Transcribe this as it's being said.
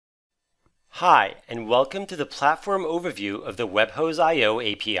Hi, and welcome to the platform overview of the WebHose.io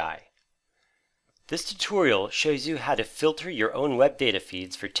API. This tutorial shows you how to filter your own web data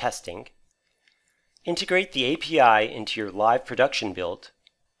feeds for testing, integrate the API into your live production build,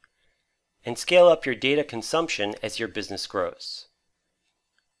 and scale up your data consumption as your business grows.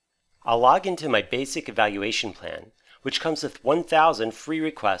 I'll log into my basic evaluation plan, which comes with 1,000 free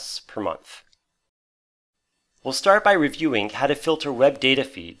requests per month. We'll start by reviewing how to filter web data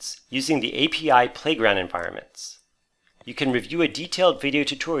feeds using the API Playground environments. You can review a detailed video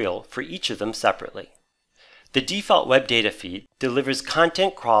tutorial for each of them separately. The default web data feed delivers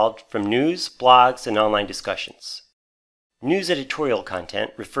content crawled from news, blogs, and online discussions. News editorial content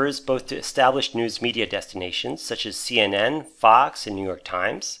refers both to established news media destinations such as CNN, Fox, and New York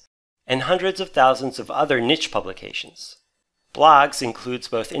Times, and hundreds of thousands of other niche publications. Blogs includes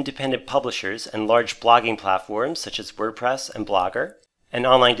both independent publishers and large blogging platforms such as WordPress and Blogger, and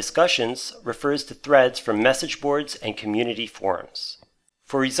online discussions refers to threads from message boards and community forums.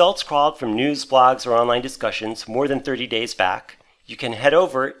 For results crawled from news, blogs, or online discussions more than 30 days back, you can head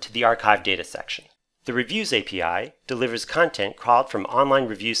over to the archive data section. The Reviews API delivers content crawled from online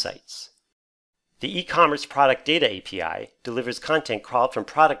review sites. The e-commerce product data API delivers content crawled from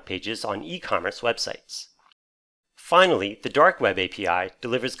product pages on e-commerce websites. Finally, the Dark Web API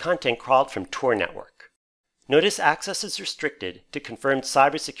delivers content crawled from Tor Network. Notice access is restricted to confirmed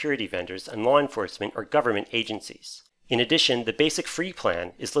cybersecurity vendors and law enforcement or government agencies. In addition, the basic free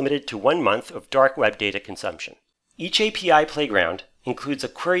plan is limited to 1 month of dark web data consumption. Each API Playground includes a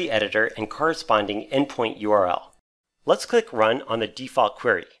query editor and corresponding endpoint URL. Let's click Run on the default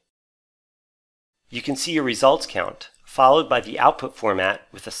query. You can see a results count, followed by the output format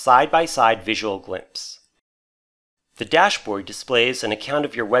with a side-by-side visual glimpse. The dashboard displays an account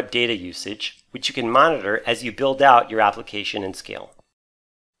of your web data usage, which you can monitor as you build out your application and scale.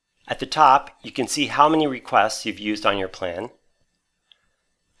 At the top, you can see how many requests you've used on your plan,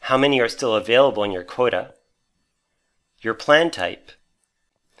 how many are still available in your quota, your plan type,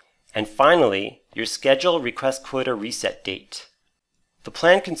 and finally, your schedule request quota reset date. The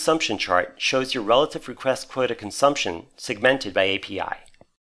plan consumption chart shows your relative request quota consumption segmented by API.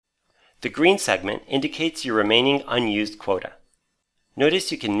 The green segment indicates your remaining unused quota.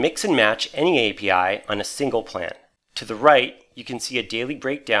 Notice you can mix and match any API on a single plan. To the right, you can see a daily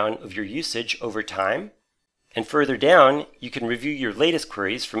breakdown of your usage over time, and further down, you can review your latest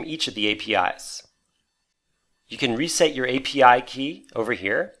queries from each of the APIs. You can reset your API key over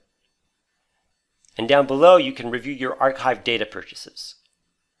here, and down below you can review your archive data purchases.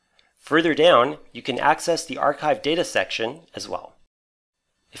 Further down, you can access the archive data section as well.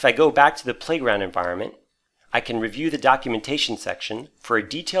 If I go back to the Playground environment, I can review the documentation section for a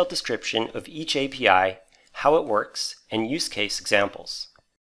detailed description of each API, how it works, and use case examples.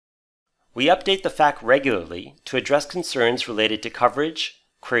 We update the FAQ regularly to address concerns related to coverage,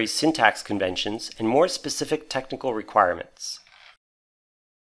 query syntax conventions, and more specific technical requirements.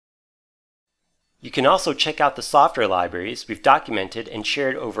 You can also check out the software libraries we've documented and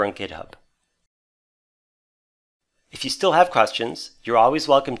shared over on GitHub. If you still have questions, you're always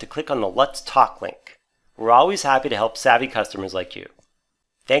welcome to click on the Let's Talk link. We're always happy to help savvy customers like you.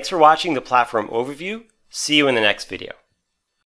 Thanks for watching the platform overview. See you in the next video.